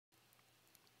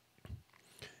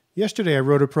Yesterday, I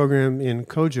wrote a program in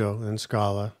Kojo and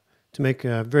Scala to make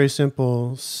a very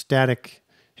simple static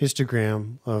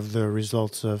histogram of the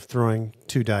results of throwing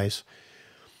two dice.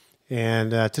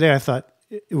 And today I thought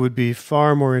it would be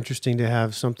far more interesting to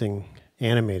have something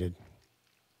animated.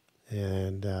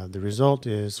 And the result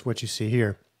is what you see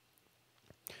here.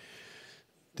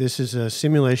 This is a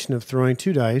simulation of throwing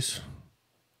two dice,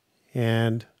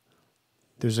 and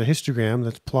there's a histogram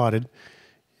that's plotted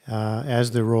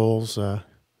as the rolls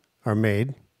are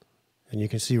made. And you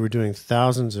can see we're doing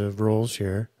thousands of rolls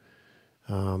here,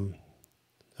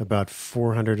 about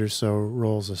 400 or so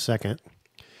rolls a second.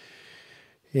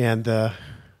 And the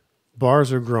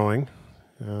bars are growing.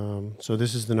 So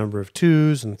this is the number of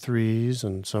twos and threes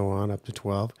and so on up to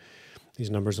 12.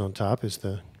 These numbers on top is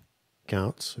the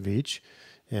counts of each.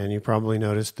 And you probably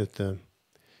noticed that the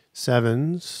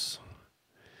sevens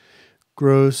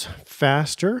grows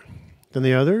faster than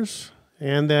the others,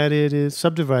 and that it is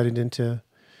subdivided into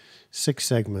 6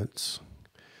 segments.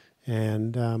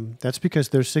 And that's because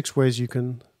there's 6 ways you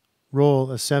can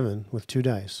roll a 7 with 2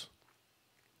 dice.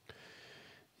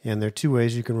 And there are 2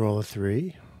 ways you can roll a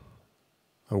 3,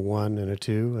 a 1 and a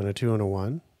 2, and a 2 and a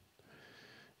 1.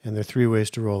 And there are 3 ways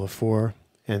to roll a 4,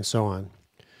 and so on.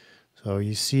 So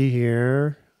you see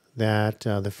here that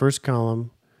the first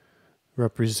column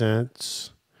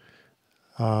represents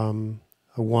a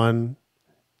 1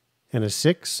 and a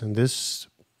 6, and this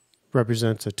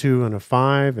represents a 2 and a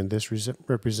 5, and this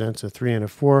represents a 3 and a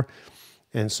 4,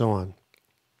 and so on.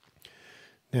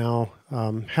 Now,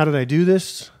 how did I do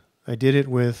this? I did it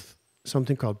with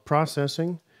something called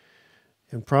processing,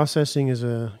 and processing is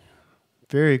a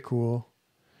very cool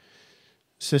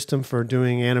system for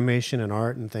doing animation and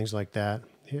art and things like that.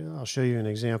 Here, I'll show you an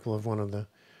example of one of the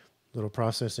little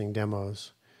processing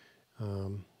demos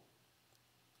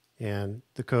and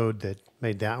the code that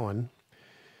made that one.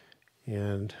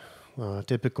 And a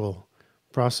typical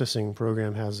processing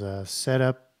program has a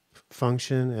setup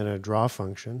function and a draw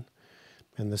function.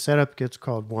 And the setup gets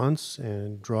called once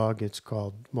and draw gets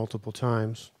called multiple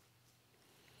times.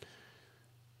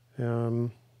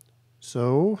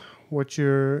 So what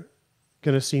you're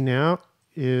going to see now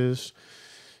is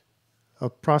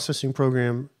a processing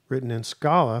program written in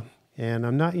Scala, and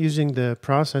I'm not using the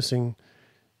processing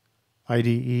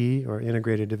IDE or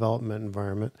integrated development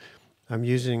environment. I'm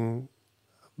using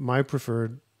my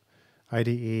preferred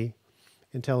IDE,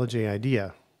 IntelliJ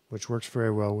IDEA, which works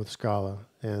very well with Scala.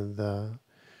 And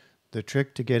the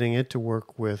trick to getting it to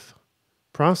work with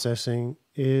processing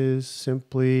is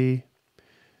simply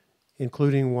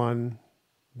including one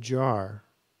jar,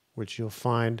 which you'll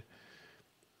find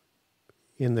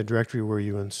in the directory where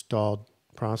you installed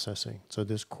processing. So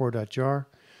this core.jar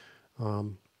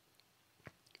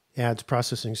adds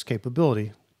processing's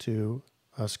capability to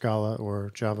a Scala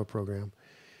or Java program.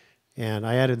 And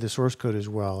I added the source code as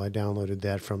well. I downloaded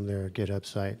that from their GitHub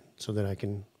site so that I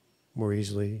can more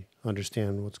easily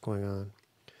understand what's going on.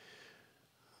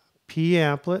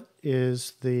 Papplet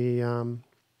is the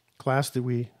class that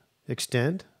we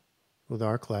extend with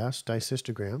our class, Dice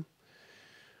Histogram.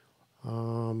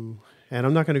 And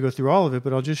I'm not going to go through all of it,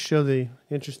 but I'll just show the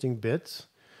interesting bits.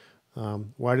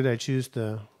 Why did I choose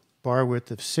the bar width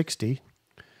of 60?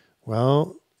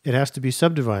 Well, it has to be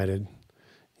subdivided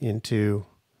into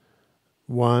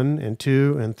 1 and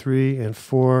 2 and 3 and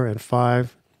 4 and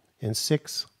 5 and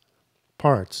 6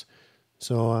 parts.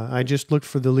 So I just looked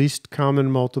for the least common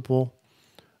multiple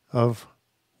of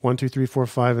 1, 2, 3, 4,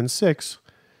 5, and 6,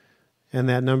 and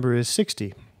that number is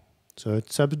 60. So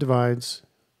it subdivides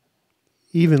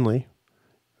evenly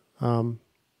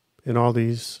in all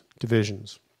these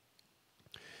divisions.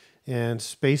 And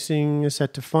spacing is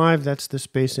set to 5. That's the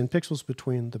space in pixels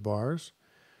between the bars.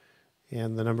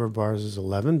 And the number of bars is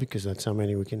 11 because that's how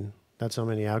many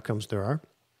outcomes there are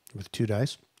with 2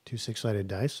 dice, 2 6-sided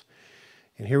dice.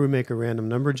 And here we make a random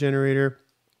number generator.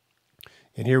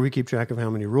 And here we keep track of how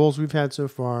many rolls we've had so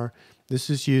far. This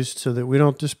is used so that we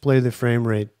don't display the frame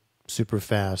rate super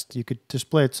fast. You could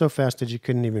display it so fast that you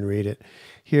couldn't even read it.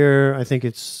 Here, I think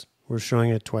we're showing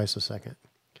it twice a second.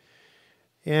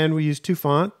 And we use 2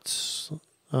 fonts,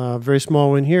 a very small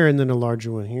one here and then a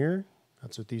larger one here.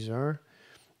 That's what these are.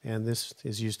 And this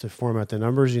is used to format the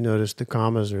numbers. You notice the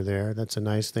commas are there. That's a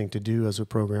nice thing to do as a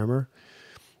programmer.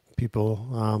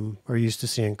 People are used to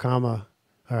seeing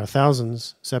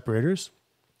thousands separators.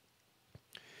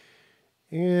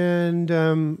 And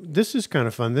this is kind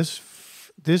of fun.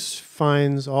 This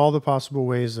finds all the possible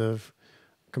ways of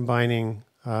combining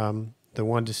the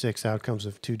 1 to 6 outcomes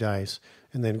of 2 dice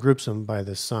and then groups them by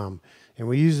the sum. And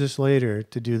we use this later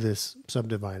to do this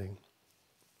subdividing.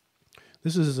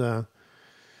 This is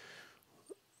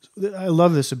I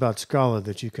love this about Scala,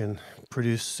 that you can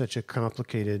produce such a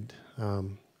complicated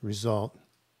result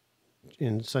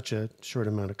in such a short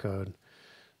amount of code.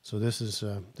 So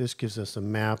this gives us a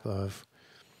map of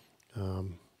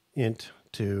int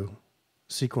to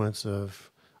sequence of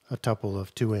a tuple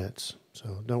of 2 ints.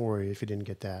 So don't worry if you didn't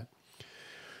get that.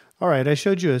 All right, I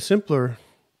showed you a simpler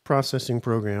processing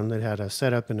program that had a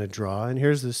setup and a draw, and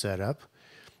here's the setup.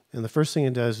 And the first thing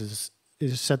it does is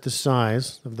set the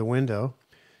size of the window,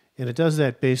 and it does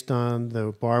that based on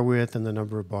the bar width and the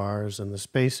number of bars and the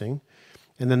spacing.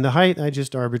 And then the height I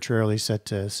just arbitrarily set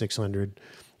to 600.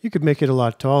 You could make it a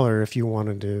lot taller if you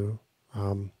wanted to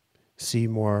see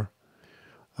more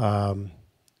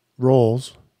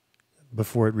rolls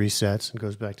before it resets and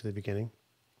goes back to the beginning.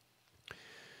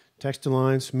 Text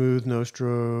align, smooth, no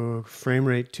stroke, frame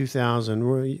rate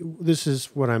 2000. This is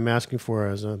what I'm asking for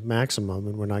as a maximum,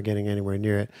 and we're not getting anywhere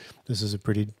near it. This is a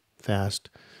pretty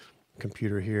fast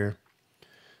computer here.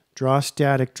 Draw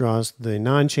static draws the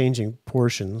non-changing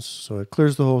portions, so it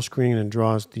clears the whole screen and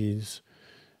draws these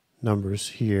numbers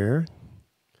here.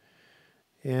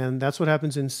 And that's what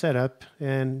happens in setup,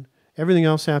 and everything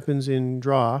else happens in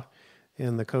draw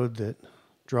and the code that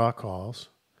draw calls.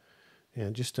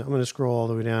 And I'm going to scroll all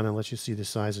the way down and let you see the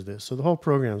size of this. So the whole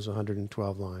program is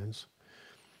 112 lines.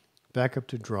 Back up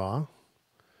to draw.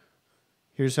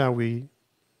 Here's how we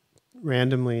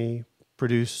randomly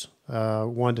produce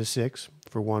 1 to 6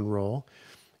 for one roll.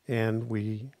 And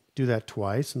we do that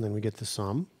twice, and then we get the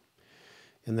sum.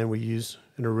 And then we use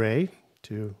an array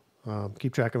to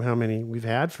keep track of how many we've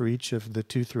had for each of the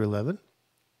 2 through 11.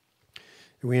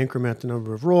 And we increment the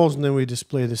number of rolls, and then we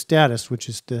display the status, which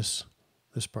is this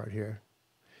part here.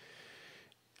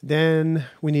 Then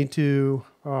we need to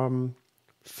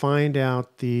find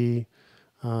out the.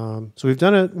 So we've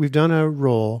done a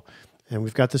roll, and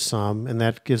we've got the sum, and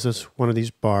that gives us one of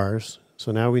these bars.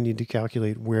 So now we need to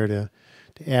calculate where to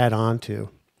add on to.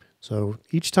 So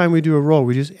each time we do a roll,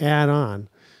 we just add on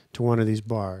to one of these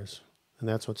bars, and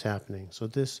that's what's happening. So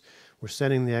we're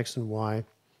setting the x and y,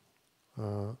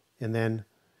 and then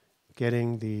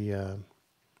getting the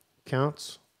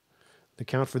counts. The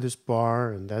count for this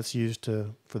bar, and that's used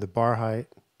for the bar height.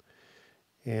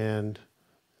 And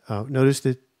notice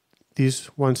that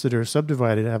these ones that are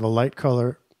subdivided have a light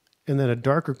color and then a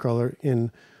darker color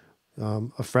in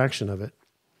a fraction of it.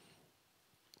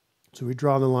 So we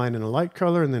draw the line in a light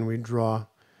color, and then we draw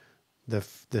the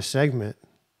segment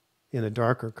in a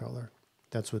darker color.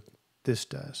 That's what this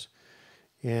does.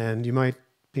 And you might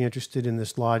be interested in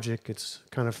this logic. It's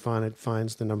kind of fun. It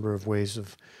finds the number of ways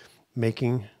of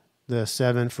making the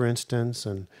 7, for instance,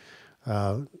 and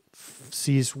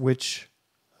sees which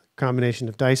combination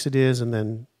of dice it is, and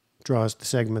then draws the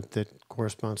segment that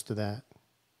corresponds to that.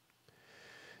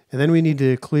 And then we need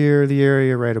to clear the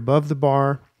area right above the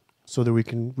bar so that we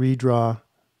can redraw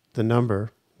the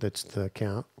number that's the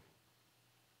count.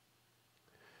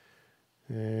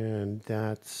 And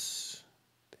that's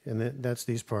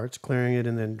these parts, clearing it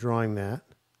and then drawing that.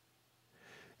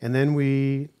 And then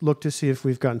we look to see if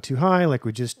we've gotten too high, like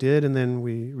we just did, and then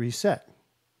we reset.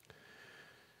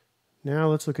 Now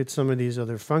let's look at some of these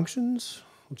other functions.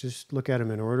 We'll just look at them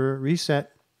in order.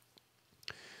 Reset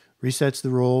resets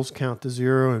the rolls count to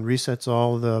 0 and resets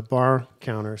all the bar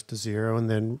counters to 0, and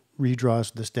then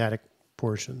redraws the static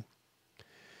portion.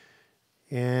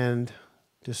 And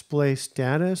display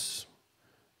status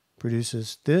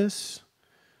produces this,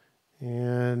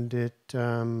 and it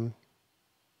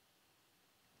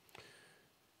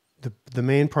the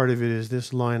main part of it is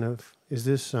this line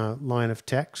of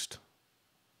text.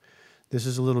 This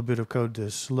is a little bit of code to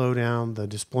slow down the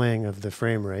displaying of the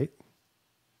frame rate.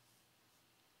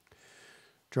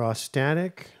 Draw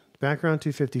static, background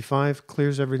 255,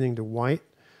 clears everything to white,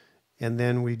 and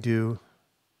then we do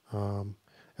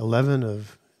 11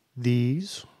 of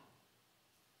these.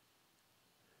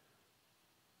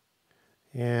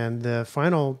 And the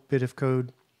final bit of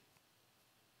code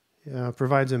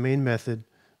provides a main method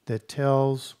that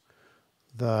tells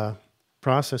the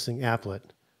processing applet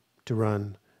to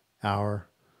run our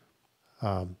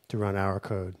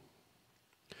code.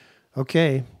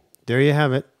 Okay, there you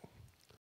have it.